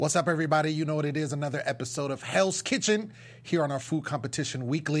What's up, everybody? You know what it is. Another episode of Hell's Kitchen here on our Food Competition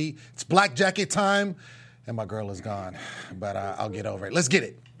Weekly. It's Black Jacket time, and my girl is gone, but I'll get over it. Let's get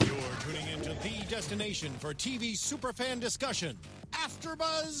it. You're tuning into the destination for TV superfan discussion,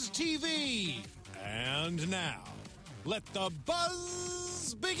 AfterBuzz TV. And now, let the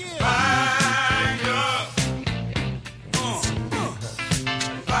buzz begin. Fire.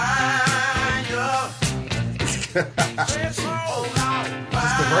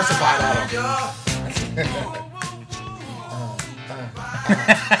 Just diversified on them.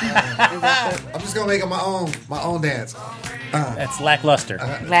 I'm just gonna make it my own dance. That's lackluster.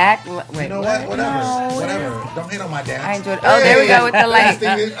 You know what? Whatever. Don't hate on my dance. I enjoyed it. Oh, there we go with the light.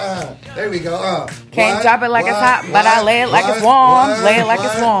 There we go. Can't drop it like it's hot, but I lay it like it's warm. Lay it like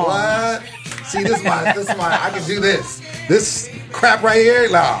it's warm. What? See, this is my. I can do this. This crap right here.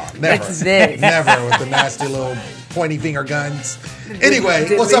 No, never. It's this. Never with the nasty little pointy finger guns.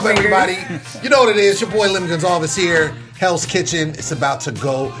 Anyway, what's up, everybody? You know what it is. Your boy Lim Gonzalez here. Hell's Kitchen. It's about to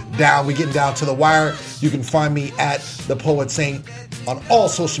go down. We're getting down to the wire. You can find me at The Poet Saint on all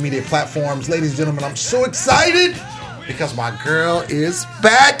social media platforms. Ladies and gentlemen, I'm so excited because my girl is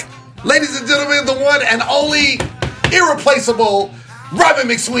back. Ladies and gentlemen, the one and only irreplaceable Robin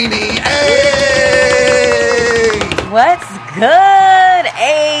McSweeney. Hey! What's good?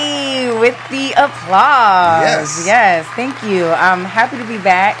 Hey, with the applause. Yes, thank you. I'm happy to be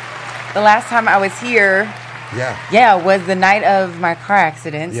back. The last time I was here, was the night of my car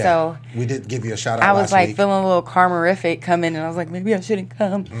accident. Yeah. So we did give you a shout out. I was like feeling a little karma-rific coming, and I was like, maybe I shouldn't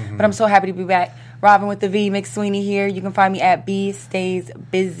come. But I'm so happy to be back. Robin with the V, McSweeney here. You can find me at B Stays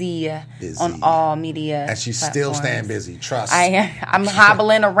Busy on all media. And she's platforms. still staying busy. Trust. I'm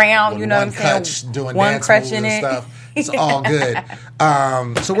hobbling around. You know what I'm saying? Doing one dance crushing moves it. And stuff. It's all good.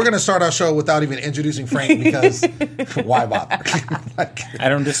 So we're going to start our show without even introducing Frank because why bother? I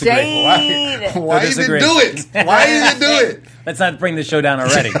don't disagree. Why even do it? Why even do it? Let's not bring the show down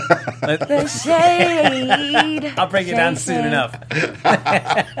already. The shade. I'll break it down soon enough.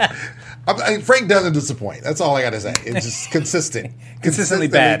 Frank doesn't disappoint. That's all I got to say. It's just consistently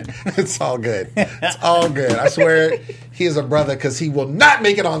bad. It's all good. It's all good. I swear he is a brother because he will not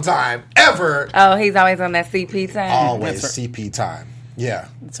make it on time ever. Oh, he's always on that CP time. Always CP time. Yeah.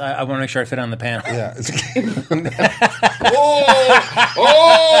 So I want to make sure I fit on the panel. Yeah.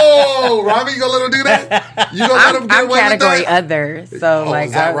 Robbie, you gonna let him do that? You gonna let him get away with that? I'm category other, so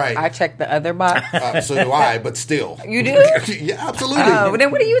is that right? I check the other box. So do I, but still. You do? Yeah, absolutely. Oh, then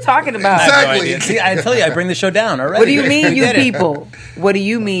what are you talking about? Exactly. See, I tell you, I bring the show down already. What do you mean, you people? What do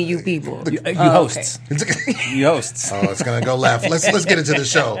you mean, you people? You hosts. Okay. You hosts. Oh, it's gonna go left. Let's get into the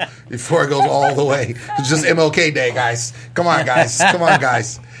show before it goes all the way. It's just MLK Day, guys. Come on, guys.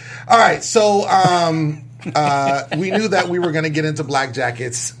 All right, so we knew that we were going to get into black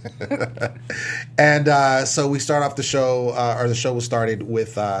jackets, and so we start off the show, or the show was started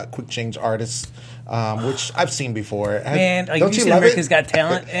with Quick Change Artists, which I've seen before. Man, like, don't you seen America's Got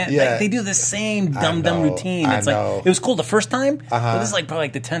Talent? And, like, they do the same dumb routine. It's like it was cool the first time, but this is like probably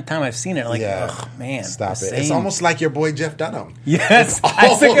like the 10th time I've seen it. Like, oh man, stop it! It's almost like your boy Jeff Dunham. Yes, I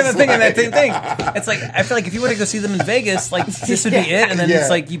was thinking that same thing. It's like I feel like if you were to go see them in Vegas, like this would be it, and then it's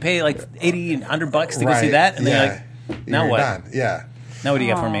like you pay like $80 and $100 to go see that, and then you're like, now what? Done. Yeah. Now what do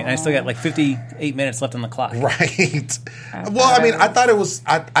you got for me? And I still got like 58 minutes left on the clock. Right. Well, I mean, I thought it was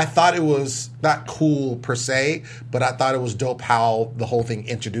not cool per se, but I thought it was dope how the whole thing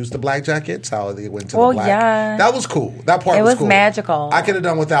introduced the black jackets, how they went to the black. Yeah. That was cool. That part was cool. It was magical. I could have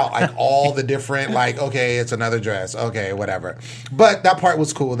done without like all the different, like, okay, it's another dress. Okay, whatever. But that part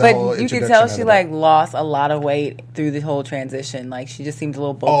was cool. But you could tell she like lost a lot of weight through the whole transition. Like she just seemed a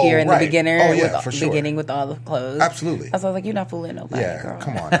little bulkier in the beginning with all the clothes. Absolutely. I was like, you're not fooling nobody. Yeah, girl.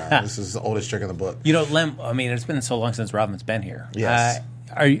 Come on now. This is the oldest trick in the book. You know, Lem, I mean, it's been so long since Robin's been here. Yes.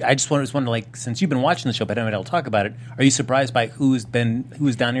 I just wonder, like, since you've been watching the show, but I haven't been able to talk about it, are you surprised by who's down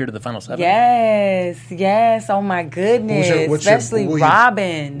here to the final 7? Yes. Oh, my goodness. Especially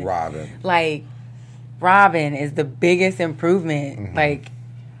Robin. Like, Robin is the biggest improvement. Mm-hmm. Like,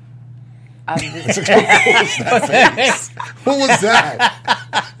 I'm just... What was that?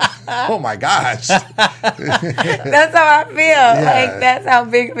 Oh my gosh. That's how I feel. Yeah. Like that's how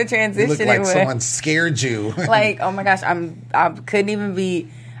big of a transition you look like it was. Someone scared you. Like, oh my gosh, I couldn't even be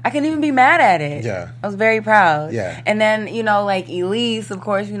mad at it. Yeah. I was very proud. Yeah. And then, you know, like Elise, of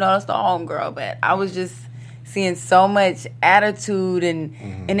course, you know, that's the homegirl, but I was just seeing so much attitude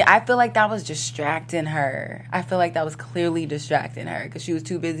and I feel like that was distracting her. I feel like that was clearly distracting her because she was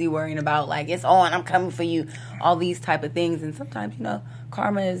too busy worrying about like, it's on, I'm coming for you, all these type of things. And sometimes, you know,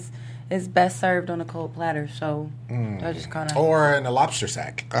 karma is is best served on a cold platter. So I just kind of or in a lobster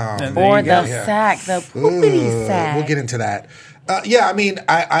sack, or the sack, the poopity sack. We'll get into that. I mean,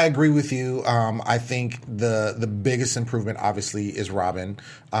 I agree with you. I think the biggest improvement, obviously, is Robin.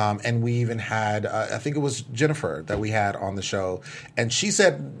 And we even had, I think it was Jennifer that we had on the show. And she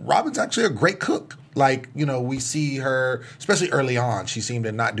said Robin's actually a great cook. Like, we see her, especially early on, she seemed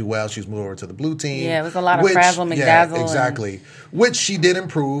to not do well. She was moved over to the blue team. Yeah, it was a lot of frazzle, McDazzle. Yeah, exactly. Which she did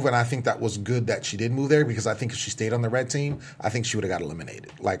improve, and I think that was good that she did move there because I think if she stayed on the red team, I think she would have got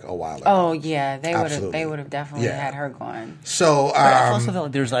eliminated like a while ago. Oh, yeah. They would have definitely had her going. So, but I also feel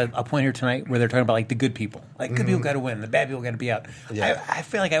like there's a point here tonight where they're talking about like the good people. Like good people got to win, the bad people got to be out. Yeah. I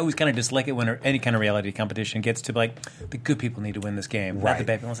feel like I always kind of dislike it when any kind of reality competition gets to like the good people need to win this game, not the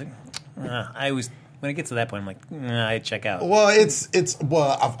bad people. I was like, I always. When it gets to that point, I'm like, I check out. Well, it's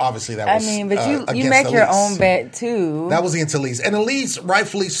obviously that was. I mean, but you make your own bet too. That was against Elise, and Elise,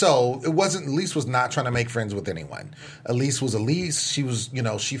 rightfully so. It wasn't. Elise was not trying to make friends with anyone. Elise was Elise. She was,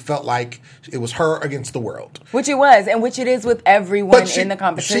 she felt like it was her against the world, which it was, and which it is with everyone in the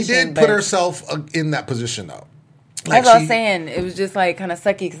competition. She did put herself in that position, though. Like I was saying, it was just like kind of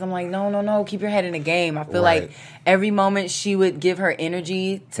sucky because I'm like, no, keep your head in the game. I feel like every moment she would give her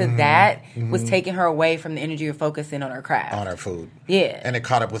energy to that was taking her away from the energy of focusing on her craft. On her food. Yeah. And it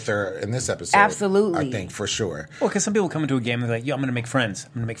caught up with her in this episode. Absolutely. I think, for sure. Well, because some people come into a game and they're like, I'm going to make friends.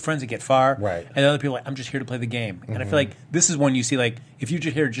 I'm going to make friends that get far. Right. And other people are like, I'm just here to play the game. And I feel like this is one you see, like, if you're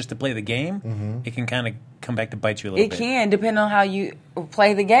just here just to play the game, it can kind of come back to bite you a little bit. It can, depending on how you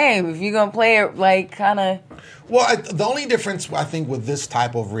play the game. If you're going to play it, like, kind of... Well, the only difference, I think, with this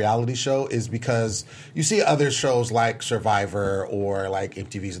type of reality show is because you see other shows like Survivor or like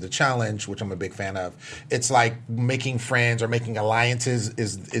MTV's The Challenge, which I'm a big fan of. It's like making friends or making alliances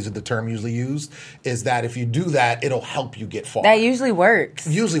is the term usually used, is that if you do that, it'll help you get far. That usually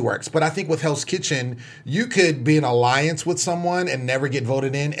works. But I think with Hell's Kitchen, you could be in alliance with someone and never get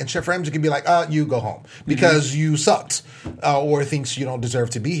voted in, and Chef Ramsay could be like, you go home because you sucked or thinks you don't deserve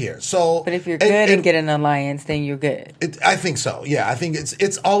to be here. So, but if you're good and get an alliance, then you're good. I think so. Yeah, I think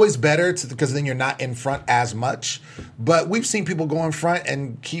it's always better because then you're not in front as much. But we've seen people go in front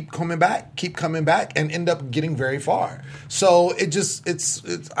and keep coming back, and end up getting very far. So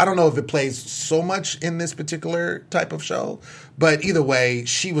it's I don't know if it plays so much in this particular type of show, but either way,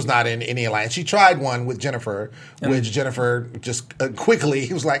 she was not in any alliance. She tried one with Jennifer, which Jennifer just quickly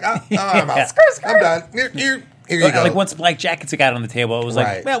he was like, I'm out. I'm done. Here you go. Like once Black Jackets got on the table, it was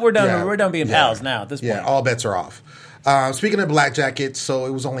like, well, we're done. Yeah. We're done being pals now at this point. Yeah, all bets are off. Speaking of Black Jackets, so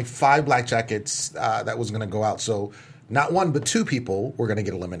it was only 5 Black Jackets that was going to go out. So not one, but 2 people were going to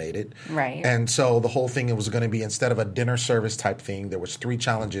get eliminated. Right. And so the whole thing, it was going to be, instead of a dinner service type thing, there was 3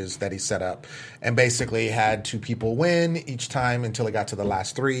 challenges that he set up, and basically had 2 people win each time until it got to the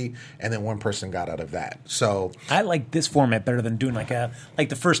last 3, and then 1 person got out of that. So I like this format better than doing like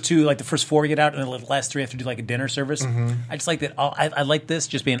the first 2, like the first 4 get out, and the last 3 have to do like a dinner service. I just like that. I like this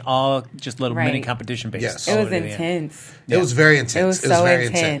just being all just little mini competition based. Yes. It was intense. It was very intense. It was so very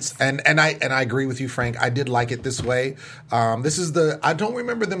intense. And I agree with you, Frank. I did like it this way. This is I don't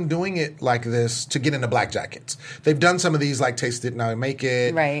remember them doing it like this to get into Black Jackets. They've done some of these like Taste It Now Make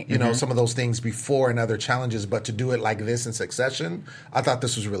It, right? You know, some of those things before in other challenges, but to do it like this in succession, I thought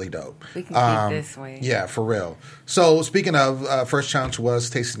this was really dope. We can keep this way. Yeah, for real. So speaking of, first challenge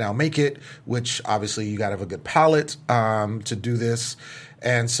was Taste It Now Make It, which obviously you got to have a good palate to do this.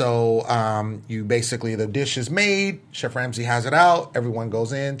 And so you basically, the dish is made, Chef Ramsay has it out, everyone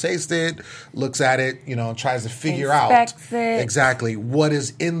goes in, tastes it, looks at it, tries to figure out exactly what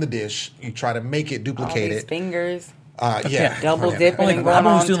is in the dish. You try to make it, duplicate it. Fingers. Double dipping. Like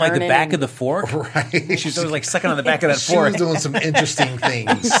Robin was doing like the back of the fork. Right. She was always like sucking on the back of that fork. She was doing some interesting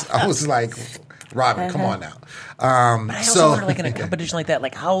things. I was like, Robin, come on now. But I also wonder, like in a competition like that,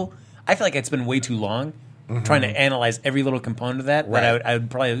 like how, I feel like it's been way too long. Trying to analyze every little component of that, that I would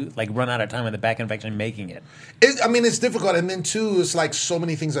probably like run out of time on the back end of actually making it. It's difficult, and then too, it's like so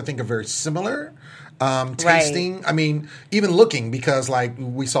many things I think are very similar. Tasting, right. I mean, even looking, because like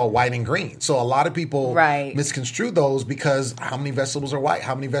we saw white and green, so a lot of people misconstrue those because how many vegetables are white,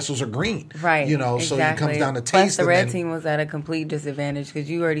 how many vegetables are green, right? Exactly. So it comes down to taste. Plus, the red team was at a complete disadvantage because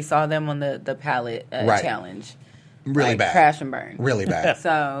you already saw them on the palate challenge, really bad, crash and burn, really bad.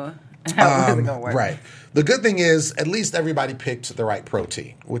 So that wasn't gonna work, right? The good thing is, at least everybody picked the right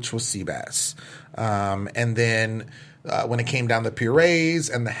protein, which was sea bass. And then when it came down to purees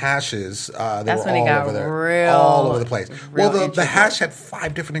and the hashes, they That's were when it all got over there, real, all over the place. real Well, the intricate. hash had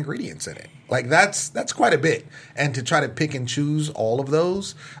 5 different ingredients in it. Like that's quite a bit, and to try to pick and choose all of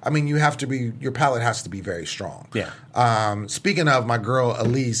those, I mean, your palate has to be very strong. Yeah. Speaking of my girl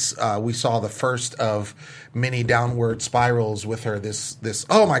Elise, we saw the first of many downward spirals with her. This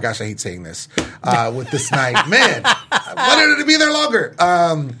oh my gosh, I hate saying this with this night, man. I wanted her to be there longer.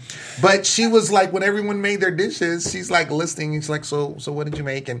 But she was like, when everyone made their dishes, she's like listing. She's like, so what did you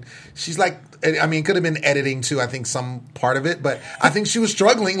make? And she's like, I mean, it could have been editing too. I think some part of it, but I think she was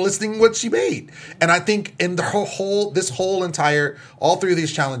struggling listing what she made. And I think in the all 3 of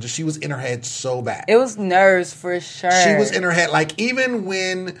these challenges, she was in her head so bad. It was nerves for sure. She was in her head, like even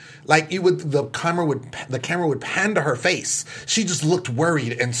when, like the camera would pan to her face, she just looked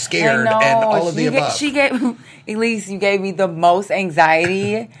worried and scared and all of the above. Elise, you gave me the most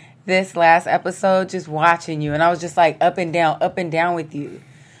anxiety this last episode just watching you, and I was just like up and down with you.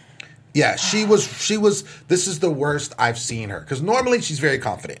 Yeah, she was. This is the worst I've seen her, because normally she's very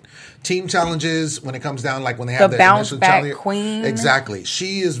confident. Team challenges, when it comes down, like when they have the bounce initial back challenge, queen. Exactly,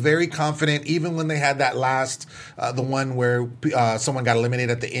 she is very confident. Even when they had that last, the one where someone got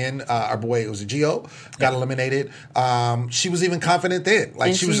eliminated at the end, our boy, it was a Gio, got eliminated. She was even confident then.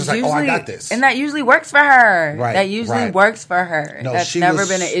 Like, she was just like, "Oh, I got this," and that usually works for her. Right, that usually works for her. No, that's never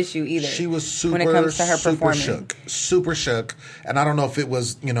been an issue either. She was super, when it comes to her performing. super shook. And I don't know if it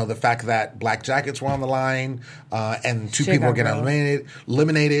was, the fact that black jackets were on the line and 2 people were getting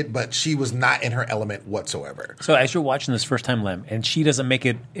eliminated, but she was not in her element whatsoever. So as you're watching this first time, Lem, and she doesn't make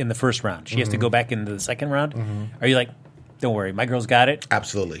it in the first round, she has to go back into the second round. Are you like, don't worry, my girl's got it?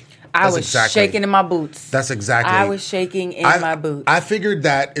 Absolutely. I was shaking in my boots. That's exactly. I was shaking in my boots. I figured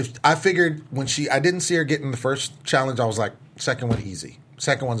that when I didn't see her get in the first challenge, I was like, second one easy.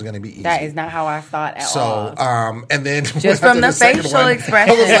 Second one's going to be easy. That is not how I thought at all. So, and then just from the facial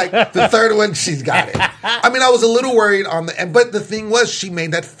expression, I was like, the third one, she's got it. I mean, I was a little worried but the thing was, she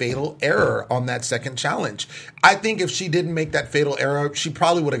made that fatal error on that second challenge. I think if she didn't make that fatal error, she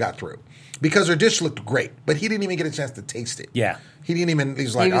probably would have got through, because her dish looked great, but he didn't even get a chance to taste it. Yeah. He didn't even, he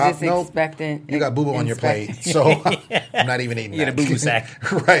was like, just no, expectant. You got boo-boo on your plate, so I'm not even eating that. You get a boo-boo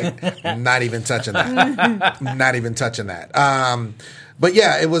sack. Right. I'm not even touching that. Not even touching that. But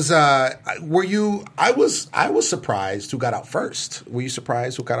yeah, it was, I was surprised who got out first. Were you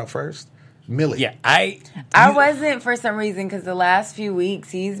surprised who got out first? Millie. Yeah, I wasn't, for some reason, because the last few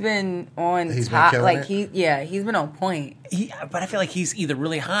weeks he's been on top. Like he's been on point. But I feel like he's either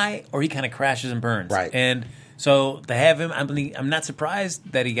really high or he kind of crashes and burns. Right. And so to have him, I'm not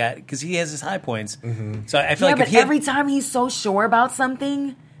surprised that he got, because he has his high points. Mm-hmm. So I feel like but every time he's so sure about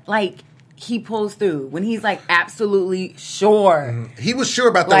something, like, he pulls through when he's like absolutely sure. Mm-hmm. He was sure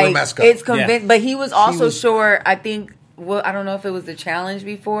about the like, Romesco. It's convinced, but he was also sure. I think. Well, I don't know if it was the challenge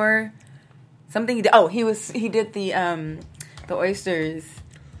before. Something he did. Oh, he did the oysters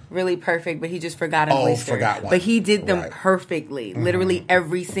really perfect, but he just forgot an oyster. Forgot one. But he did them perfectly. Mm-hmm. Literally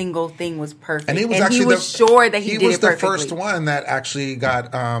every single thing was perfect, and he was sure that he did it perfectly. He was the first one that actually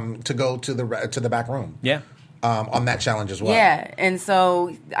got to go to the back room. Yeah. On that challenge as well. Yeah, and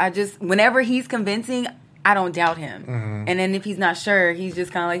so whenever he's convincing, I don't doubt him. Mm-hmm. And then if he's not sure, he's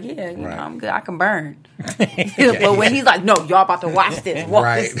just kind of like, you know, I'm good, I can burn. But when he's like, no, y'all about to watch this.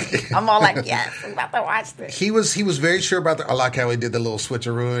 This. I'm all like, yes, I'm about to watch this. He was very sure about I like how he did the little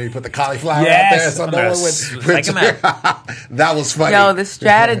switcheroo. He put the cauliflower out there. So no one would. That was funny. Yo, the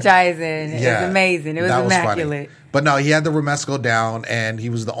strategizing is amazing. It was immaculate. Funny. But no, he had the Romesco down, and he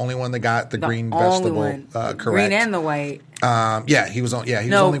was the only one that got the green vegetable correct. Green and the white. He was on. Yeah, he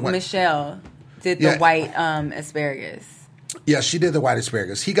was only one. Michelle did the white asparagus. Yeah, she did the white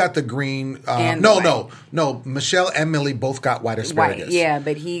asparagus. He got the green. No. Michelle and Millie both got white asparagus. White, yeah,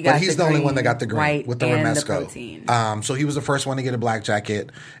 but he's the only one that got the green with the Romesco. Protein. So he was the first one to get a black jacket,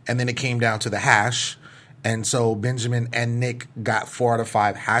 and then it came down to the hash. And so Benjamin and Nick got 4 out of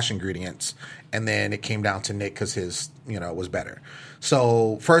 5 hash ingredients. And then it came down to Nick because his, was better.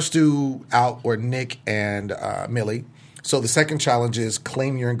 So first two out were Nick and Millie. So the second challenge is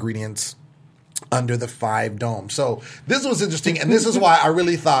claim your ingredients under the 5 domes. So this was interesting. And this is why I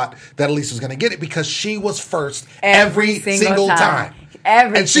really thought that Elise was going to get it, because she was first every single time.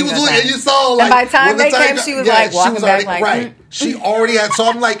 And she was looking, and you saw, like, and by the time they came, she was like walking back, like, right. She already had. So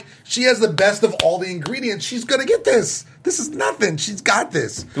I'm like, she has the best of all the ingredients. She's gonna get this. This is nothing. She's got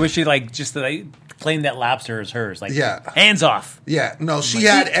this. The way she just claimed that lobster is hers. Like, hands off. Yeah, no, she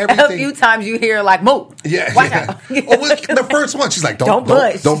had everything. A few times you hear like, move. Yeah, watch out. The first one, she's like, don't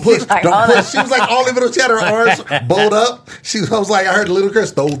push. Don't push. Like, don't push. She was like, all of it. She had her arms bowled up. I was like, I heard Little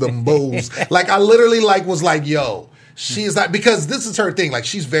Chris throw them bows. Like, I literally was like, yo. She's like, because this is her thing. Like,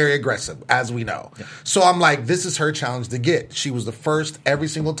 she's very aggressive, as we know. Yeah. So I'm like, this is her challenge to get. She was the first every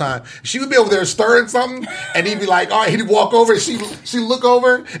single time. She would be over there stirring something, and he'd be like, all right, he'd walk over, and she'd look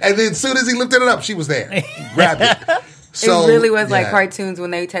over, and then as soon as he lifted it up, she was there. Grabbed it. So, it really was like cartoons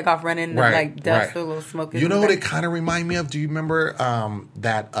when they take off running and like dust a little smoke. You know what it kind of reminded me of? Do you remember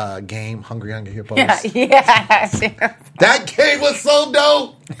that game, Hungry Hippos? Yeah. That game was so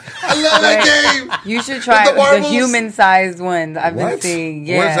dope. I love that game. You should try the human-sized ones I've been seeing.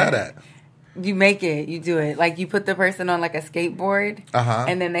 Yeah. Where's that at? You make it. You do it. Like, you put the person on, like, a skateboard,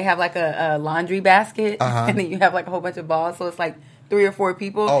 and then they have, like, a laundry basket, and then you have, like, a whole bunch of balls, so it's, like, 3 or 4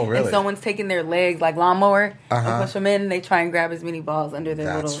 people. Oh, really? And someone's taking their legs, like lawnmower, and push them in, and they try and grab as many balls under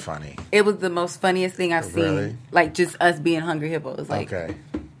their little... That's funny. It was the most funniest thing I've seen. Like, just us being Hungry Hippos. Like, okay.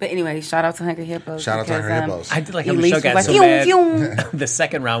 But anyway, shout out to Hungry Hippos. Shout out to Hungry Hippos. I did like how Michelle got so mad the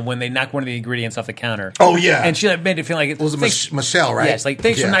second round when they knocked one of the ingredients off the counter. Oh, yeah. And she made it feel like... It was Michelle, right? Yeah, it's like,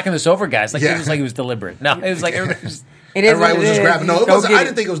 thanks for knocking this over, guys. Like, it was like it was deliberate. No, it was like... Everybody was just grabbing. No, it wasn't. I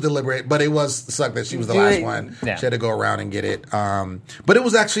didn't think it was deliberate, but it was sucked that she was the last one. Yeah. She had to go around and get it. But it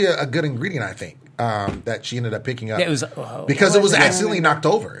was actually a good ingredient, I think, that she ended up picking up. Yeah, it was because it was accidentally knocked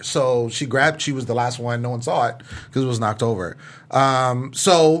over. So she grabbed. She was the last one. No one saw it because it was knocked over.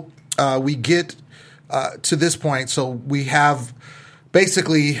 So we get to this point. So we have.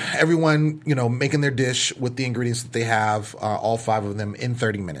 Basically, everyone, making their dish with the ingredients that they have, all 5 of them in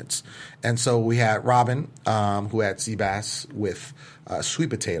 30 minutes. And so we had Robin, who had sea bass with sweet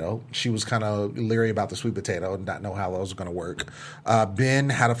potato. She was kind of leery about the sweet potato and not know how that was going to work. Ben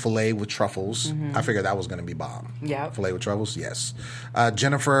had a filet with truffles. Mm-hmm. I figured that was going to be bomb. Yeah. Filet with truffles, yes.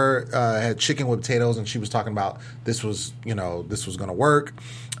 Jennifer had chicken with potatoes, and she was talking about this was going to work.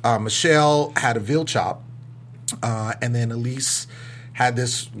 Michelle had a veal chop, and then Elise had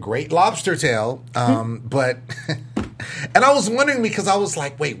this great lobster tail, but and I was wondering because I was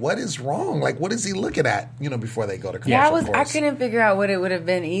like, wait, what is wrong? Like, what is he looking at? Before they go to commercial. Yeah, I couldn't figure out what it would have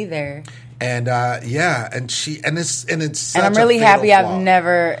been either. And it's such I'm really happy flaw. I've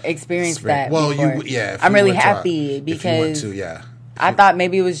never experienced that. Well, before. I'm really happy because I thought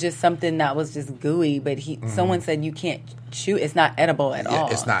maybe it was just something that was just gooey, but someone said you can't chew. It's not edible at all.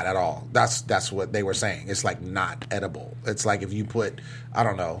 It's not at all. That's what they were saying. It's like not edible. It's like if you put, I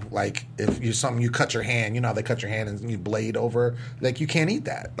don't know, like if you cut your hand, how they cut your hand and you blade over, like you can't eat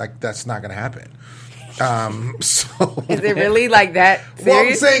that. Like that's not going to happen. So is it really like that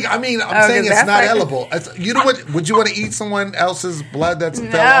serious? Well, I'm saying it's not edible. You know what? Would you want to eat someone else's blood that's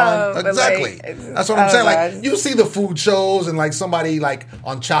fell on? Exactly. That's what I'm saying. Like you see the food shows and like somebody like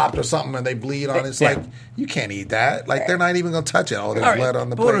on Chopped or something and they bleed on it. It's like you can't eat that. Like they're not even gonna touch it. Oh, there's blood on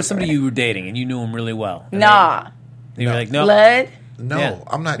the plate. What if somebody you were dating and you knew him really well? Nah. You were like, no. Blood? No,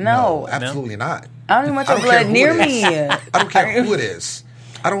 I'm not. No, absolutely not. I don't even want your blood near me. I don't care who it is.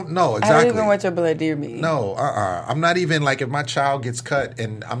 I don't know exactly. I don't even want your blood near me. No, I'm not even like if my child gets cut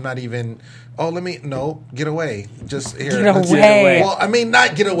and I'm not even. Get away. Just here. Get away. Well, I mean,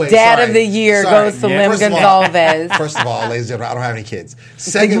 not get away. Dad of the year goes to Lim Gonzalez. First of all, ladies and gentlemen, I don't have any kids.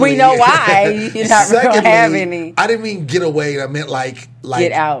 Secondly, we know why you're not going to have any. I didn't mean get away. I meant like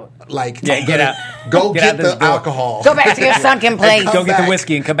get out. Like get out. Go get the alcohol. Go back to your sunken place. Go get the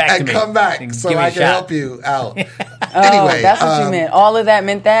whiskey and come back to me. And come back so I can help you out. Anyway, that's what you meant. All of that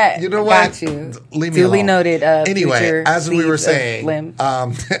meant that. You know what? Got you. Leave me Duly alone. Noted. Anyway, as we were saying,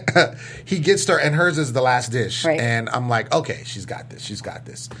 he gets her, and hers is the last dish, right. And I'm like, okay, she's got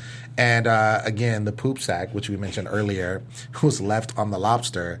this. And again, the poop sack, which we mentioned earlier, was left on the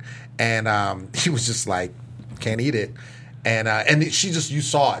lobster, and he was just like, can't eat it. And she just, you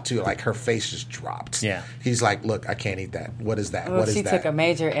saw it too, like her face just dropped. Yeah. He's like, look, I can't eat that. What is that? Well, what is that? She took a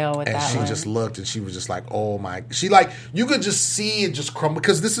major L with that one. And she just looked and she was just like, oh my. She like, you could just see it just crumble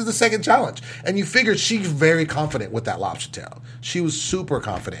because this is the second challenge. And you figured she's very confident with that lobster tail. She was super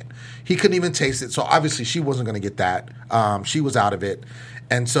confident. He couldn't even taste it. So obviously she wasn't going to get that. She was out of it.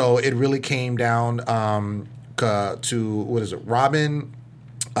 And so it really came down to, what is it? Robin,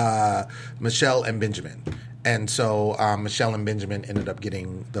 Michelle, and Benjamin. And so Michelle and Benjamin ended up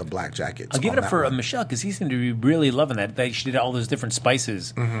getting the black jackets. I'll give it up for Michelle because he seemed to be really loving that. She did all those different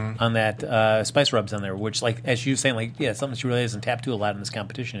spices on that spice rubs on there, which, like as you were saying, like something she really doesn't tap to a lot in this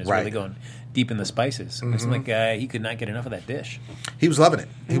competition is really going deep in the spices. It's like he could not get enough of that dish. He was loving it.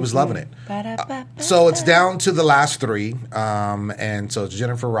 He was loving it. So it's down to the last 3, and so it's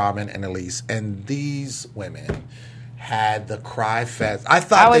Jennifer, Robin, and Elise, and these women had the cry fest. I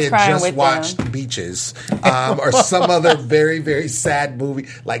thought they had just watched Beaches or some other very, very sad movie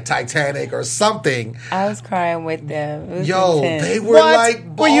like Titanic or something. I was crying with them. Yo, intense. They were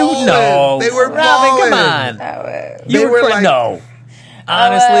like balling. No. They were balling. Come on. You were like, no.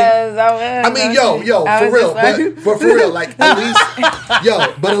 Honestly, I mean, for real, but for real, like Elise,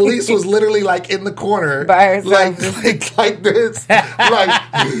 but Elise was literally like in the corner, by herself, like this, like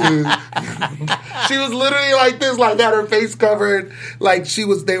she was literally like this, like had her face covered, like she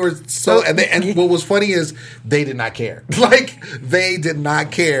was. They were so, and what was funny is they did not care, like they did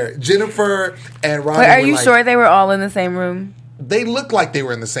not care. Jennifer and Ronnie. Wait, are you sure they were all in the same room? They looked like they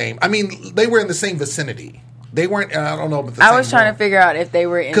were in the same. I mean, they were in the same vicinity. They weren't. I don't know. But I was trying to figure out if they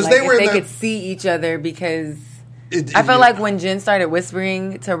were in, like, if they could see each other because I felt like when Jen started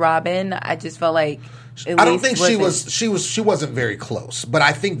whispering to Robin, I just felt like I don't think she wasn't very close, but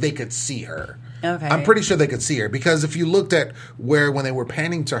I think they could see her. Okay, I'm pretty sure they could see her because if you looked at when they were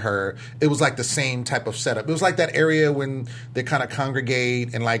panning to her, it was like the same type of setup. It was like that area when they kind of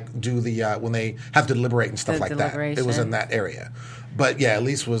congregate and like do the when they have to deliberate and stuff like that. It was in that area. But yeah,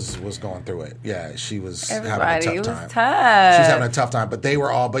 Elise was going through it. Yeah, she was having a tough time. She was having a tough time. But they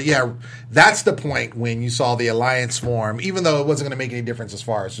were all. But yeah, that's the point when you saw the alliance form. Even though it wasn't going to make any difference as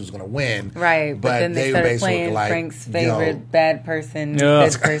far as who's going to win. Right. But then they started playing like, Frank's favorite bad person,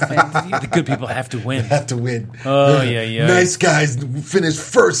 good person. The good people have to win. Have to win. Oh yeah. Nice guys finished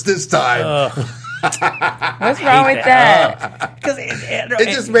first this time. What's wrong with that? Because it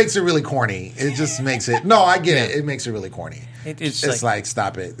just makes it really corny. It just makes it. No, I get it. It makes it really corny. It's like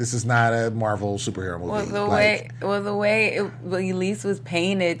stop it. This is not a Marvel superhero movie. Well, the way Elise was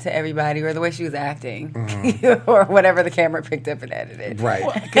painted to everybody, or the way she was acting, or whatever the camera picked up and edited. Right.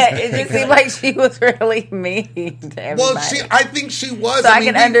 It just seemed like she was really mean to everybody. Well, I think she was. So I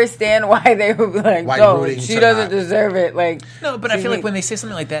can understand why they would be like, no, she doesn't deserve it. Like, no, but I feel like when they say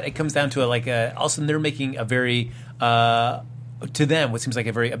something like that, it comes down to also they're making a very. To them, what seems like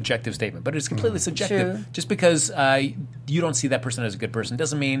a very objective statement, but it's completely subjective. True. Just because you don't see that person as a good person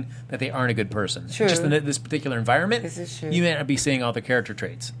doesn't mean that they aren't a good person. True. Just in this particular environment, this is true. You may not be seeing all the character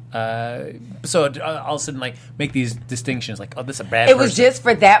traits. So all of a sudden, make these distinctions, like, oh, this is a bad person. It was just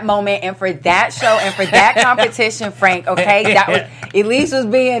for that moment and for that show and for that competition, Frank, okay? Elise was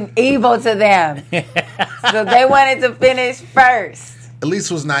being evil to them. So they wanted to finish first.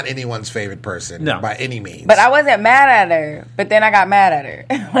 Elise was not anyone's favorite person by any means. But I wasn't mad at her. But then I got mad at her.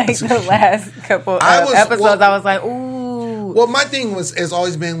 Like the last couple episodes, I was like, ooh. Well, my thing has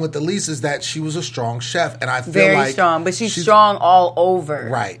always been with Elise is that she was a strong chef. And I feel very strong. But she's strong all over.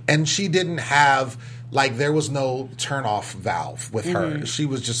 Right. And she didn't have... Like, there was no turn-off valve with her. She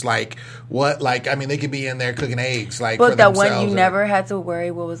was just like, what? Like, I mean, they could be in there cooking eggs, like, but for themselves. But that one, you never had to worry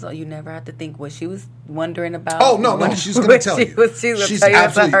you never had to think what she was wondering about. Oh, no, she's going to tell you. She's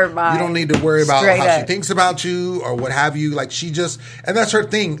absolutely, her mind. You don't need to worry about how she thinks about you or what have you. Like, she just, and that's her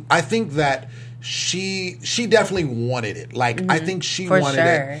thing. I think that she definitely wanted it. Like, I think she wanted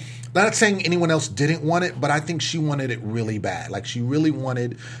it. Not saying anyone else didn't want it, but I think she wanted it really bad. Like, she really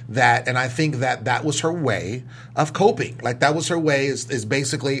wanted that, and I think that was her way of coping. Like, that was her way is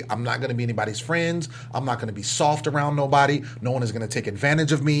basically, I'm not going to be anybody's friends. I'm not going to be soft around nobody. No one is going to take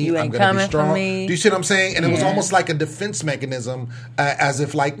advantage of me. I'm going to be strong. Do you see what I'm saying? And it was almost like a defense mechanism, as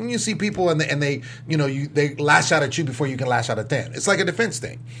if, like, when you see people and they they lash out at you before you can lash out at them. It's like a defense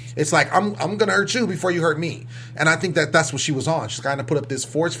thing. It's like, I'm going to hurt you before you hurt me. And I think that's what she was on. She's kind of put up this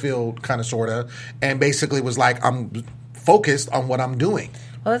force field kind of sorta, and basically was like, I'm focused on what I'm doing.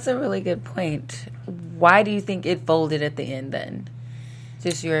 Well, that's a really good point. Why do you think it folded at the end then?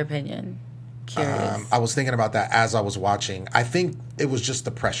 Just your opinion. Curious. I was thinking about that as I was watching. I think it was just the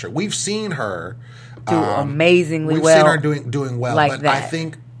pressure. We've seen her do amazingly well. We've seen her doing well, like but that.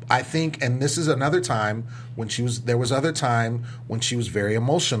 I think, and this is another time when there was other time when she was very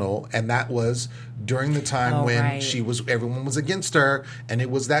emotional, and that was during the time when everyone was against her, and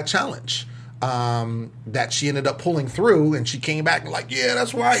it was that challenge. That she ended up pulling through, and she came back and like, yeah,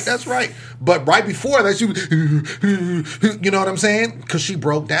 that's right. But right before that, she was, you know what I'm saying? Because she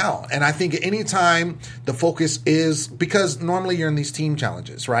broke down. And I think any time the focus is, because normally you're in these team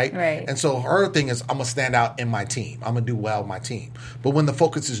challenges, right? Right. And so her thing is, I'm going to stand out in my team. I'm going to do well in my team. But when the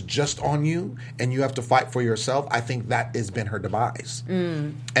focus is just on you and you have to fight for yourself, I think that has been her demise.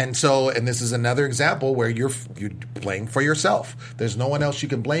 And so, and this is another example where you're playing for yourself. There's no one else you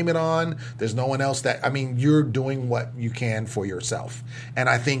can blame it on. There's no one else you're doing what you can for yourself. And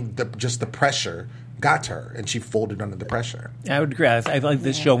I think just the pressure got to her, and she folded under the pressure. I would agree. I like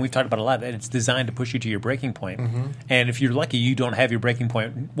this show, and we've talked about it a lot, and it's designed to push you to your breaking point. And if you're lucky, you don't have your breaking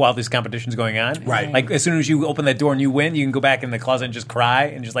point while this competition's going on. Right. Like, as soon as you open that door and you win, you can go back in the closet and just cry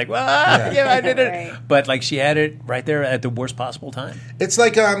and just like, I did it. Right. But, like, she had it right there at the worst possible time. It's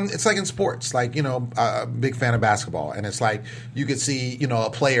like in sports, like, a big fan of basketball, and it's like you could see, a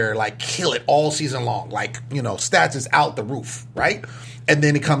player like kill it all season long, like, stats is out the roof, right? And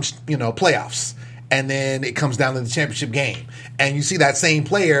then it comes, playoffs. And then it comes down to the championship game. And you see that same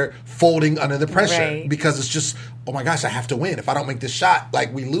player folding under the pressure because it's just, oh my gosh, I have to win. If I don't make this shot,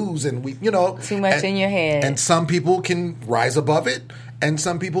 like, we lose and we, Too much in your head. And some people can rise above it and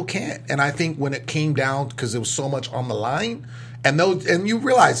some people can't. And I think when it came down, because there was so much on the line, and you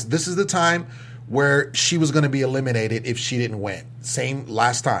realize this is the time where she was going to be eliminated if she didn't win. Same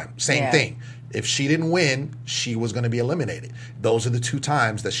last time. Same thing. If she didn't win, she was going to be eliminated. Those are the 2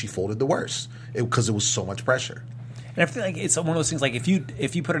 times that she folded the worst because it was so much pressure. And I feel like it's one of those things, like, if you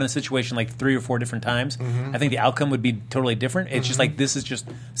put it in a situation like 3 or 4 different times, I think the outcome would be totally different. It's just like, this is just,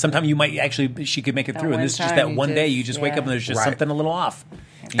 sometime you might actually, she could make it through. And this is just that one day you just wake up and there's just something a little off.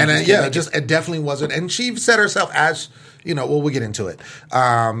 It definitely wasn't. And she said herself as, we'll get into it.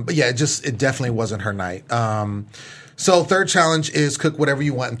 But yeah, it definitely wasn't her night. So third challenge is cook whatever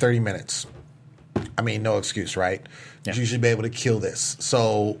you want in 30 minutes. I mean, no excuse, right? Yeah. You should be able to kill this.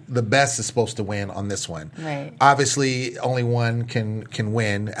 So the best is supposed to win on this one. Right. Obviously, only one can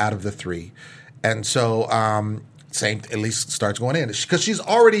win out of the 3. And so same at least starts going in. Because she's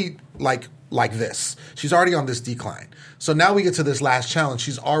already like this. She's already on this decline. So now we get to this last challenge.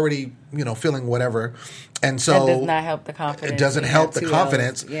 She's already, feeling whatever. And so that does not help the confidence. It doesn't help the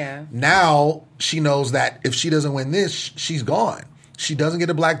confidence. Yeah. Now she knows that if she doesn't win this, she's gone. She doesn't get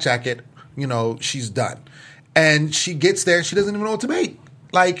a black jacket. She's done. And she gets there and she doesn't even know what to make.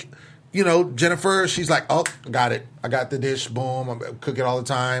 Like, Jennifer, she's like, oh, got it. I got the dish. Boom. I cook it all the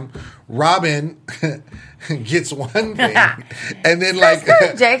time. Robin gets one thing. And then, like,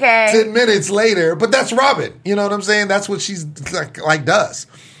 JK. 10 minutes later, but that's Robin. You know what I'm saying? That's what she's like does.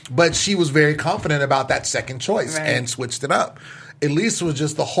 But she was very confident about that second choice and switched it up. Elise was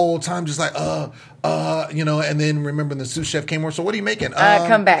just the whole time just like, and then remember the sous chef came over. So what are you making?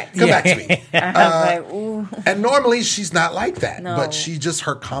 Come back. Come back to me. I was like, ooh. And normally she's not like that. No. But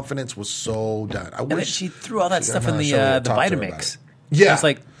her confidence was so done. I wish she threw all that stuff in the Vitamix. Yeah. It's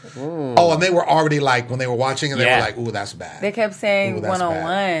like, ooh. Oh, and they were already like, when they were watching, and they were like, ooh, that's bad. They kept saying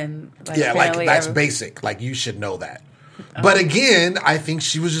 101. Like that's basic. Like, you should know that. But again, I think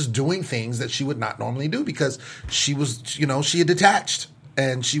she was just doing things that she would not normally do because she was, she had detached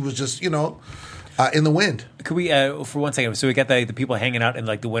and she was just, in the wind. Could we, for 1 second, so we got the people hanging out in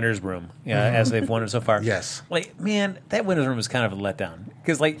like the winner's room as they've won it so far. Yes. Like, man, that winner's room was kind of a letdown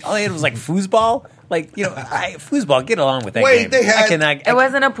because like all they had was like foosball. Like, foosball, get along with that game. They had. It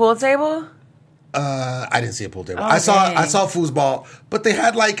wasn't a pool table? I didn't see a pool table. Oh, I saw foosball, but they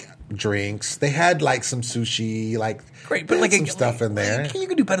had like drinks. They had like some sushi, like great, but like some stuff in there. You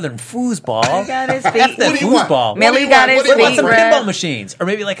can do better than foosball. He got his feet. What do you want? Millie got his feet. Want some pinball machines, or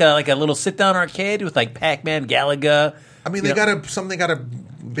maybe like a little sit down arcade with like Pac-Man, Galaga. I mean, they gotta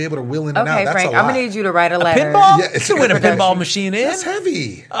be able to wheel in and out. Okay, That's Frank, a lot. I'm gonna need you to write a letter. Pinball? Yeah, You can win a pinball machine in. That's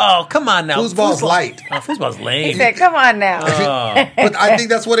heavy. Oh, come on now. Foosball's light. Oh, foosball's lame. He said, "Come on now." But I think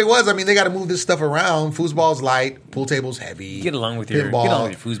that's what it was. I mean, they got to move this stuff around. Foosball's light. Pool table's heavy. Get along with your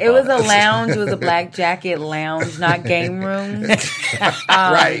foosball. It was a lounge. It was a black jacket lounge, not game room.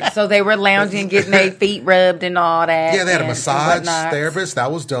 Right. So they were lounging, getting their feet rubbed and all that. Yeah, they had a massage therapist.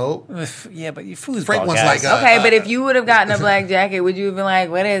 That was dope. Yeah, but you foosball Frank was guys. like, okay, but if you would have gotten a black jacket, would you have been like,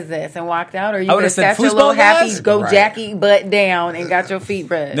 "What is this?" and walked out, or you I would would've have said, got your little "Foosball happy guys?" go Right. jacket butt down and got your feet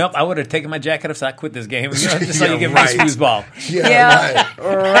rubbed? Nope, I would have taken my jacket off, so I quit this game. Just so you get right. nice foosball. Yeah,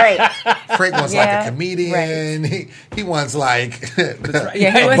 right. right. Frank wants Yeah, like a comedian. right. He wants like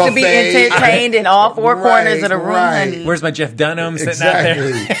Yeah, he wants to be buffet. entertained in all four corners of the room. Right. Honey. Where's my Jeff Dunham sitting out there?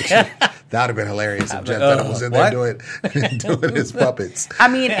 Exactly. That would have been hilarious if Jeff Dunham was in there doing his puppets. I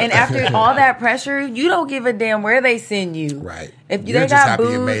mean, and after all that pressure, you don't give a damn where they send you. Right. If You're they just got happy you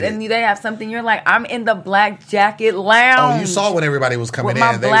booze made it. and they have something, you're like, I'm in the black jacket lounge. Oh, you saw when everybody was coming With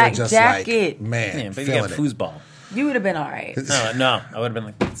my in. They were black just jacket. like, man, Yeah, but you feeling got it. foosball. You would have been all right. No, I would have been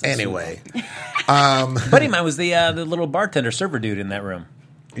like. "That's Anyway. buddy of mine was the little bartender server dude in that room.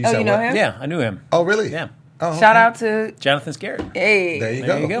 You Oh, said you know what? him? Yeah, I knew him. Oh, really? Yeah, Oh, Shout okay. out to, Jonathan Scarrett. hey. There you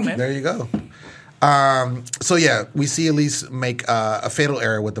There go. you go, man. There you go. So yeah, we see Elise make a fatal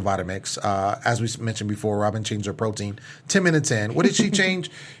error with the Vitamix. As we mentioned before, Robin changed her protein 10 minutes in. What did she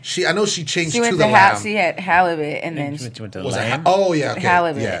change? I know she changed She went to to the lamb. she had halibut and then She went to Was it lamb. Oh yeah, okay.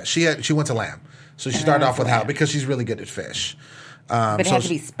 Halibut. Yeah, she went to lamb. So she started off with halibut because she's really good at fish. But it had to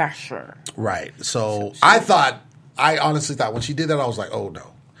be special. Right. So I honestly thought when she did that, I was like, oh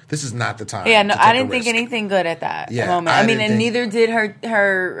no, this is not the time. Yeah, no, I didn't think anything good at that moment. I mean, and neither did her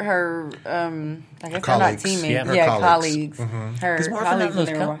I guess they're not teammates. Yeah, colleagues. Mm-hmm. Her colleagues.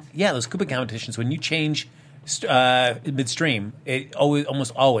 Those scuba competitions, when you change midstream, it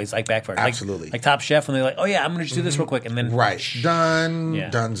almost always like backfires. Absolutely. Like Top Chef, when they're like, oh yeah, I'm going to just do this real quick, and then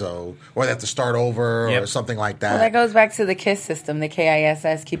Dunzo, or they have to start over or something like that. Well, that goes back to the KISS system, the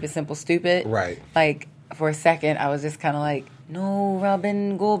KISS, keep it simple, stupid. Right. Like for a second, I was just kind of like, no,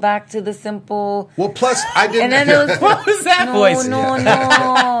 Robin, go back to the simple. Well, plus I didn't. And then it was, what was that voice? No.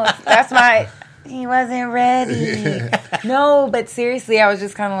 That's my. He wasn't ready. No, but seriously, I was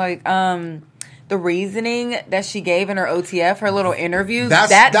just kind of like, the reasoning that she gave in her OTF, her little interview,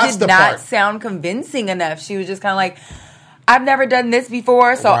 that did not sound convincing enough. She was just kind of like, I've never done this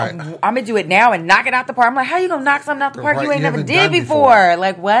before, so I'm going to do it now and knock it out the park. I'm like, how you going to knock something out the park you ain't never did before?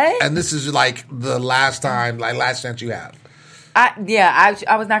 Like, what? And this is like the last time, like last chance you have. I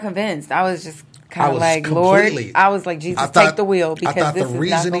was not convinced. I was just kind of like, Lord, I was like, Jesus, take the wheel, because this is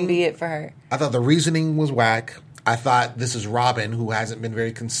not going to be it for her. I thought the reasoning was whack. I thought this is Robin, who hasn't been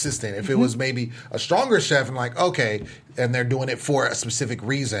very consistent. If it was maybe a stronger chef, I'm like, okay, and they're doing it for a specific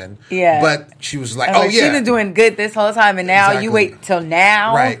reason. Yeah. But she was like, she's been doing good this whole time, and now you wait till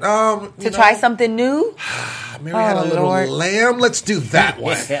now to try something new? Mary had a little lamb. Let's do that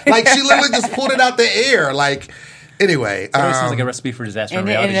one. Like, she literally just pulled it out the air. Like, anyway. It sounds like a recipe for disaster and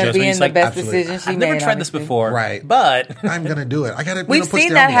reality shows. And being the best decision she made. I've never tried this before. Right. But I'm going to do it. I got to. We've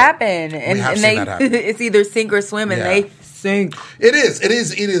seen that happen. And that happen. It's either sink or swim, and they sink. It is.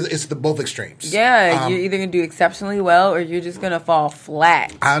 It's the both extremes. Yeah. You're either going to do exceptionally well, or you're just going to fall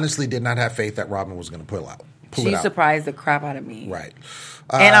flat. I honestly did not have faith that Robin was going to pull it out. She surprised the crap out of me. Right.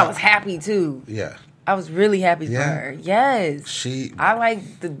 And I was happy, too. Yeah. I was really happy for her. Yes. I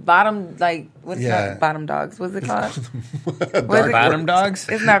like the bottom, like, what's that? Bottom dogs. What's it called? Bottom dogs?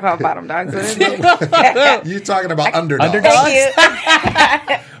 It's not called bottom dogs. What is it? You're talking about underdogs. Thank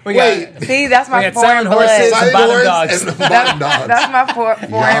you. Wait. See, that's my foreign blood. Bottom dogs. Bottom dogs. That's my foreign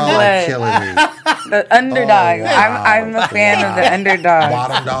blood. Killing me. The underdogs. I'm a fan of the underdogs.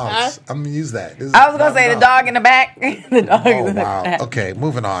 Bottom dogs. I'm going to use that. I was going to say the dog in the back. The dog in the back. Okay,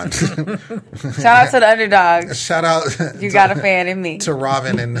 moving on. Shout out to the underdogs. Shout out. You got a fan in me. To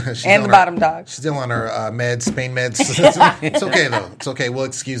Robin and the bottom dog. She's still on her meds, pain meds. It's okay, though. It's okay. We'll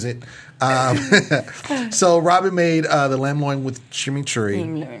excuse it. So Robin made the lamb loin with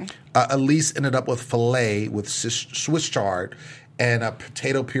chimichurri. Elise ended up with filet with Swiss chard and a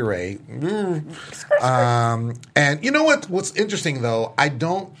potato puree. And you know what's interesting, though?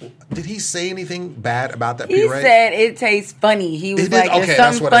 Did he say anything bad about that puree? He said it tastes funny. He was like, there's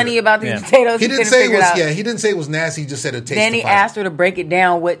something funny about these potatoes. He didn't say it was, he didn't say it was nasty. He just said it tasted Then he funny. asked her to break it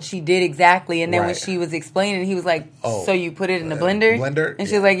down, what she did exactly. And then when she was explaining, he was like, so you put it in the blender? And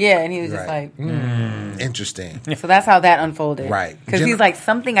she was like, yeah. And he was just like, interesting. So that's how that unfolded. Right. Because he's like,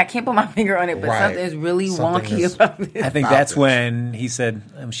 I can't put my finger on it, but something is really wonky about this. I think that's when he said,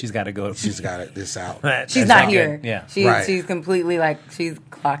 she's got to go. She's got this out. She's not here. Yeah. She's completely she's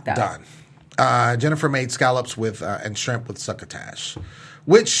clocked out. Done. Jennifer made scallops with and shrimp with succotash,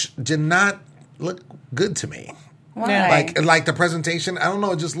 which did not look good to me. Why? Like the presentation, I don't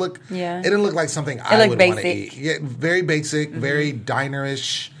know. It just looked. Yeah. It didn't look like something I would want to eat. Yeah, very basic, very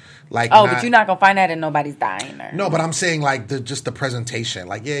dinerish. But you're not gonna find that in nobody's diner. No, but I'm saying just the presentation.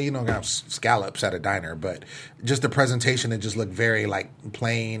 You're not gonna have scallops at a diner, but just the presentation, it just looked very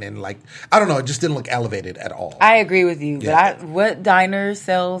plain and I don't know. It just didn't look elevated at all. I agree with you, but what diner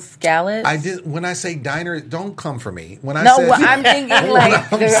sells scallops? When I say diner, don't come for me. I'm thinking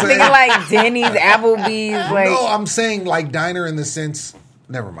Denny's, Applebee's. No, I'm saying diner in the sense.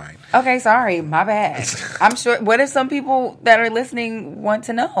 Never mind. Okay, sorry. My bad. I'm sure. What if some people that are listening want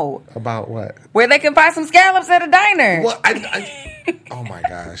to know? About what? Where they can find some scallops at a diner. Well, oh my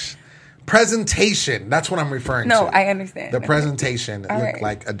gosh. Presentation. That's what I'm referring to. No, I understand. The presentation looked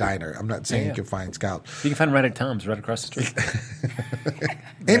like a diner. I'm not saying you can find scallops. You can find right at Tom's, right across the street.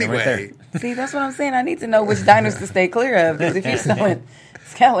 Anyway. Right. See, that's what I'm saying. I need to know which diners to stay clear of. Because if you're selling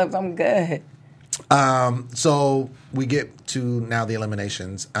scallops, I'm good. So we get to now the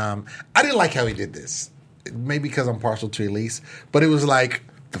eliminations. I didn't like how he did this. Maybe because I'm partial to Elise, but it was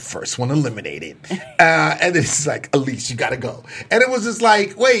the first one eliminated. And it's like, Elise, you gotta go. And it was just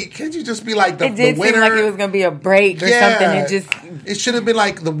like, wait, can't you just be like the winner? It did seem like it was going to be a break or something. It should have been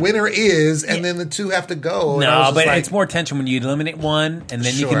like the winner is, and then the two have to go. No, but it's more tension when you eliminate one, and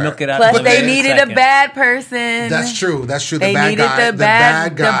then you can milk it out. Plus, they needed a bad person. That's true. They needed the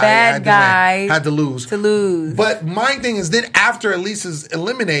bad guy had to lose. To But my thing is, then after Elise is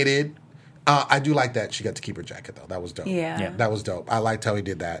eliminated, I do like that she got to keep her jacket, though. That was dope. Yeah. That was dope. I liked how he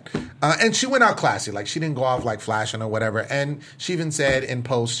did that. And she went out classy. Like, she didn't go off, like, flashing or whatever. And she even said in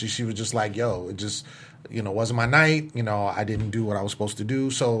post, she was just like, yo, it just, wasn't my night. I didn't do what I was supposed to do.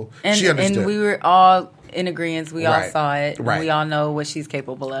 So she understood. And we were all in agreement. We all saw it. Right. We all know what she's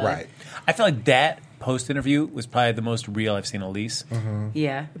capable of. Right. I feel like that post-interview was probably the most real I've seen Elise. Mm-hmm.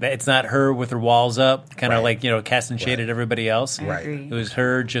 Yeah. It's not her with her walls up, kind of like, casting shade at everybody else. I agree. It was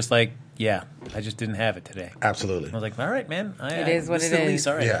her just like, yeah, I just didn't have it today. Absolutely. I was like, all right, man. It is what it is. Elise.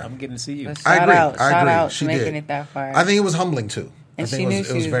 All right, Yeah. I'm getting to see you. I agree. Shout out She to making did. it that far. I think it was humbling, too. And I think she knew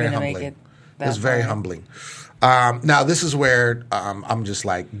she was very going to make humbling. it that It was very far. humbling. Now, this is where I'm just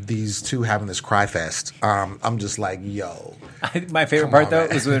like, these two having this cry fest. I'm just like, yo. My favorite part, though,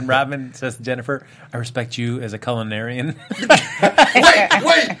 was when Robin says to Jennifer, I respect you as a culinarian.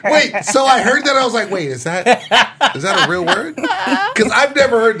 Wait. So I heard that. I was like, wait, is that a real word? Because I've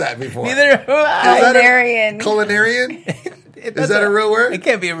never heard that before. Neither Culinarian. Culinarian? Is that a real word? It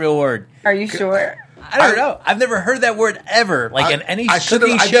can't be a real word. Are you sure? I don't know. I've never heard that word ever, like in any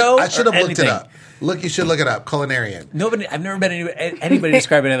cooking I show. I should have looked anything. it up. Look, you should look it up. Culinarian. I've never been anybody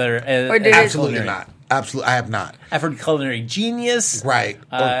describe another as Absolutely culinary. not. Absolutely, I have not. I've heard culinary genius, Right,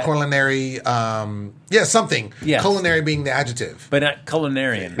 or culinary. Something. Yes. Culinary being the adjective. but not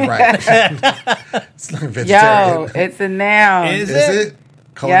culinarian. Right. It's like vegetarian. Yo, it's a noun. Is Is it?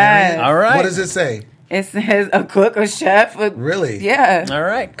 Culinary? Yes. All right. What does it say? It says a cook, a chef. Really? Yeah. All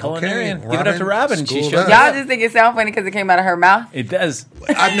right, culinarian. Okay, Give it up to Robin. She schooled showed up. Y'all just think it sounds funny because it came out of her mouth? It does.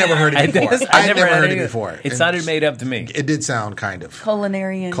 I've never heard it before. I've never heard it before. It sounded made up to me. It did sound kind of.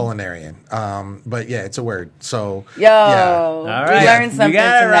 Culinarian. But yeah, it's a word. So Yo. yeah. All We right, learned something you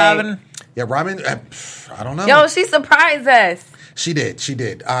got it, tonight. Robin. Yeah, Robin. I don't know. Yo, she surprised us. She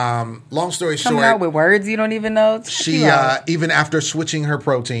did. Long story Coming out short, with words you don't even know. she even after switching her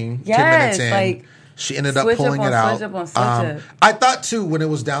protein, 10 Yes, minutes in, like, she ended up switch up pulling on it out. switch up on switch up. I thought too when it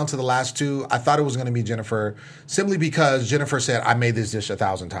was down to the last two, I thought it was going to be Jennifer, simply because Jennifer said, "I made this dish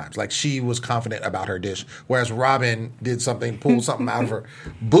 1,000 times." Like, she was confident about her dish, whereas Robin pulled something out of her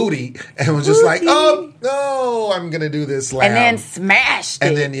booty and was just like, "Oh no, I'm going to do this lamb," And then smashed it.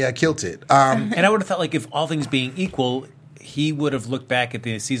 and then killed it. And I would have thought, like, if all things being equal, he would have looked back at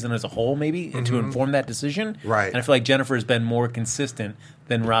the season as a whole, maybe, and to inform that decision. Right. And I feel like Jennifer has been more consistent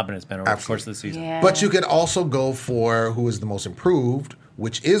than Robin has been over the course of the season. Yeah. But you could also go for who is the most improved,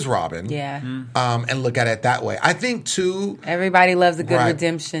 which is Robin. Yeah. And look at it that way. I think too. Everybody loves a good Right.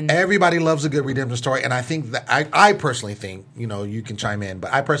 redemption. Everybody loves a good redemption story, and I think that I personally think, you can chime in,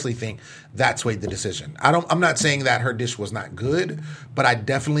 but I personally think that swayed the decision. I'm not saying that her dish was not good, but I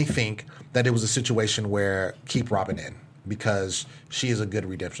definitely think that it was a situation where keep Robin in because she is a good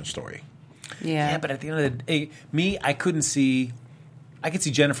redemption story. Yeah. Yeah, but at the end of the day, I could see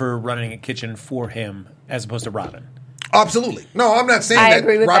Jennifer running a kitchen for him as opposed to Robin. Absolutely. No, I'm not saying I that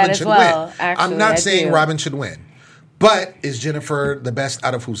agree with Robin that as should well. win. Actually, I'm not I saying do. Robin should win. But is Jennifer the best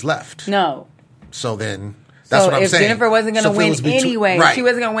out of who's left? No. So then that's So what I'm if saying. Jennifer wasn't going to So if it win was anyway, right. she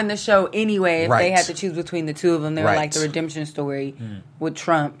wasn't going to win the show anyway if Right. they had to choose between the two of them. They were Right. like the redemption story with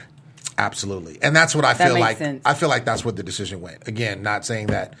Trump. Absolutely. And that's what I feel makes like. sense. I feel like that's what the decision went. Again, not saying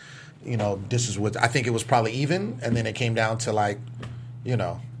that, this is what I think it was probably even, and then it came down to like,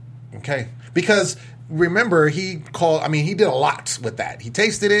 okay. Because remember, he did a lot with that. He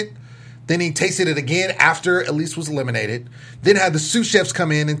tasted it. Then he tasted it again after Elise was eliminated. Then had the sous chefs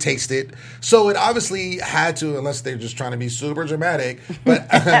come in and taste it. So it obviously had to, unless they're just trying to be super dramatic. But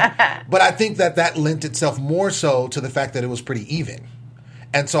but I think that lent itself more so to the fact that it was pretty even.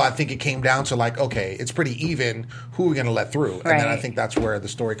 And so I think it came down to like, okay, it's pretty even. Who are we going to let through? And then I Right. think that's where the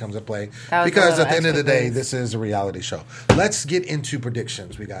story comes into play. That was Because a at the end of the extra day, boost. this is a reality show. Let's get into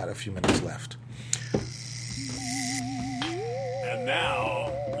predictions. We got a few minutes left. And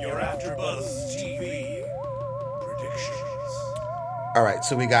now, your AfterBuzz TV predictions. All right,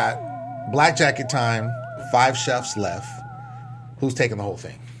 so we got Black Jacket time, 5 chefs left. Who's taking the whole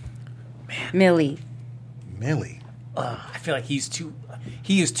thing? Millie. Millie. I feel like he is too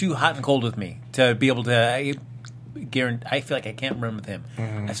hot and cold with me to be able to I feel like I can't run with him.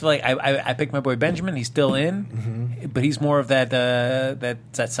 Mm-hmm. I feel like I picked my boy Benjamin. He's still in, but he's more of that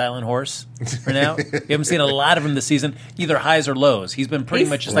silent horse for now. We haven't seen a lot of him this season, either highs or lows. He's been pretty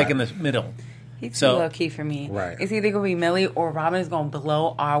much just like in the middle. He's too low key for me. Right. It's either going to be Millie or Robin is going to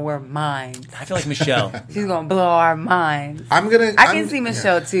blow our minds. I feel like Michelle. She's going to blow our minds. I can see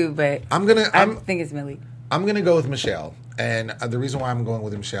Michelle too, but I think it's Millie. I'm going to go with Michelle. And the reason why I'm going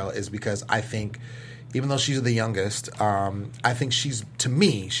with Michelle is because I think, even though she's the youngest, I think she's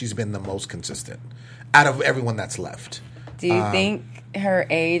been the most consistent out of everyone that's left. Do you think her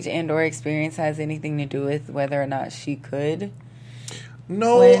age and or experience has anything to do with whether or not she could?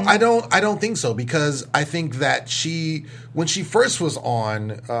 No, win? I don't think so, because I think that when she first was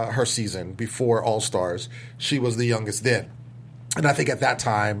on her season before All Stars, she was the youngest then. And I think at that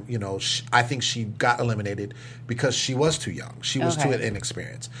time, I think she got eliminated because she was too young. She was too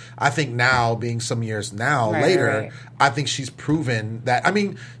inexperienced. I think now, being some years later, I think she's proven that. I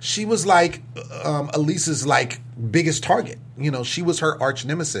mean, she was like Elise's biggest target. She was her arch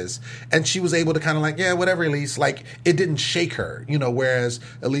nemesis, and she was able to kind of whatever, Elise. It didn't shake her. Whereas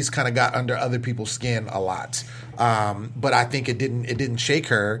Elise kind of got under other people's skin a lot. But I think it didn't shake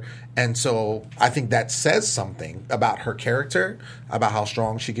her. And so I think that says something about her character, about how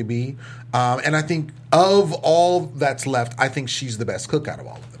strong she could be. And I think of all that's left, I think she's the best cook out of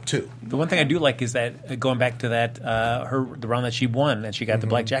all of them, too. The one thing I do like is that, going back to that, the round that she won and she got the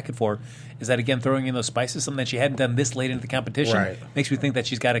black jacket for, is that, again, throwing in those spices, something that she hadn't done this late into the competition, makes me think that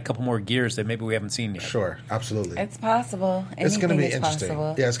she's got a couple more gears that maybe we haven't seen yet. Sure, absolutely. It's possible. It's going to be interesting.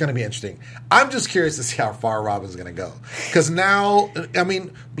 Possible. Yeah, it's going to be interesting. I'm just curious to see how far Robin's going to go. Because now, I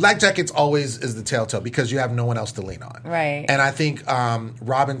mean, black jackets always is the telltale because you have no one else to lean on. Right. And I think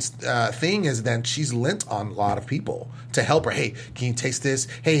Robin's thing is then she's lent on a lot of people to help her. Hey, can you taste this?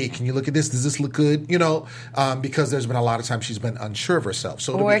 Hey, can you look at this? Does this look good? Because there's been a lot of times she's been unsure of herself.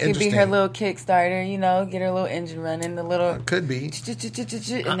 So or it could be her little Kickstarter, get her little engine running, the little... could be.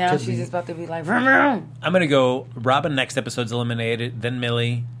 And now she's just about to be like... Vroom, vroom. I'm going to go Robin next episode's eliminated, then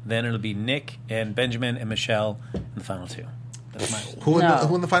Millie, then it'll be Nick and Benjamin and Michelle in the final two. That's my... Who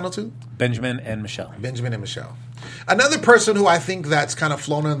in the final two? Benjamin and Michelle. Benjamin and Michelle. Another person who I think that's kind of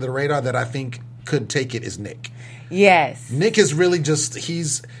flown under the radar that I think could take it is Nick. Yes. Nick is really just,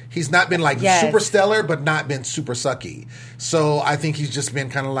 he's not been super stellar, but not been super sucky. So I think he's just been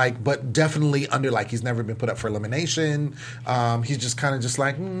kind of but definitely under, he's never been put up for elimination. He's just kind of just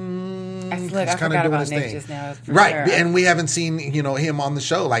I forgot about Nick just now. Right. Sure. And we haven't seen, him on the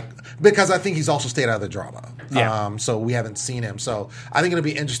show, because I think he's also stayed out of the drama. Yeah. So we haven't seen him. So I think it'll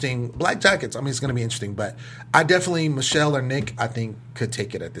be interesting. Black Jackets, it's going to be interesting, but I definitely, Michelle or Nick, I think could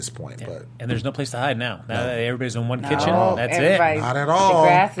take it at this point. Yeah. But and there's no place to hide now. Now that everybody's in one kitchen, that's it. Not at all. The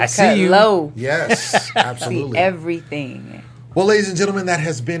grass is I see you. low. Yes, absolutely. See everything. Well, ladies and gentlemen, that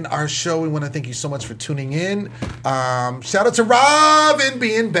has been our show. We want to thank you so much for tuning in. Shout out to Robin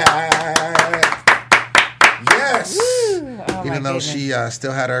being back. Yes. Even though she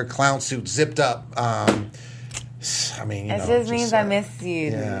still had her clown suit zipped up. It just means I miss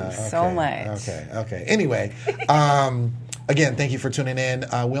you so much. Okay. Anyway, again, thank you for tuning in.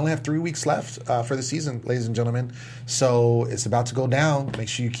 We only have 3 weeks left for the season, ladies and gentlemen. So it's about to go down. Make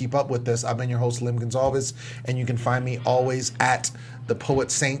sure you keep up with us. I've been your host, Lim Gonzalez, and you can find me always at The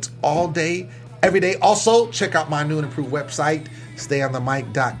Poet Saint all day, every day. Also, check out my new and improved website,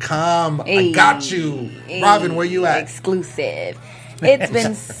 stayonthemic.com. I got you. Robin, where you at? Exclusive. It's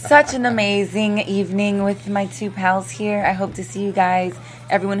been such an amazing evening with my two pals here. I hope to see you guys,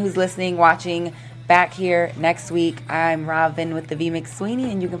 everyone who's listening, watching, back here next week. I'm Robin with the V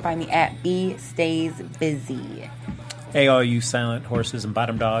McSweeney, and you can find me at B Stays Busy. Hey, all you silent horses and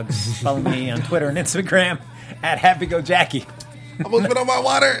bottom dogs, follow me on Twitter and Instagram at HappyGoJackie. Almost been on my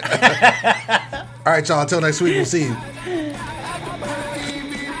water. All right, y'all. Until next week, we'll see you.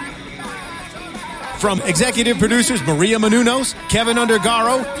 From executive producers Maria Menounos, Kevin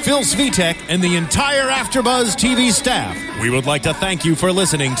Undergaro, Phil Svitek, and the entire AfterBuzz TV staff, we would like to thank you for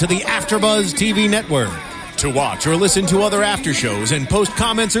listening to the AfterBuzz TV network. To watch or listen to other after shows and post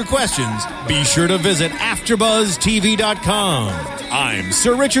comments or questions, be sure to visit AfterBuzzTV.com. I'm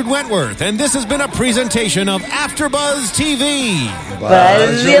Sir Richard Wentworth, and this has been a presentation of AfterBuzz TV.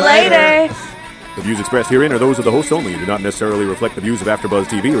 Buzz you later. The views expressed herein are those of the hosts only and do not necessarily reflect the views of AfterBuzz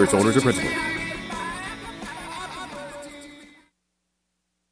TV or its owners or principals.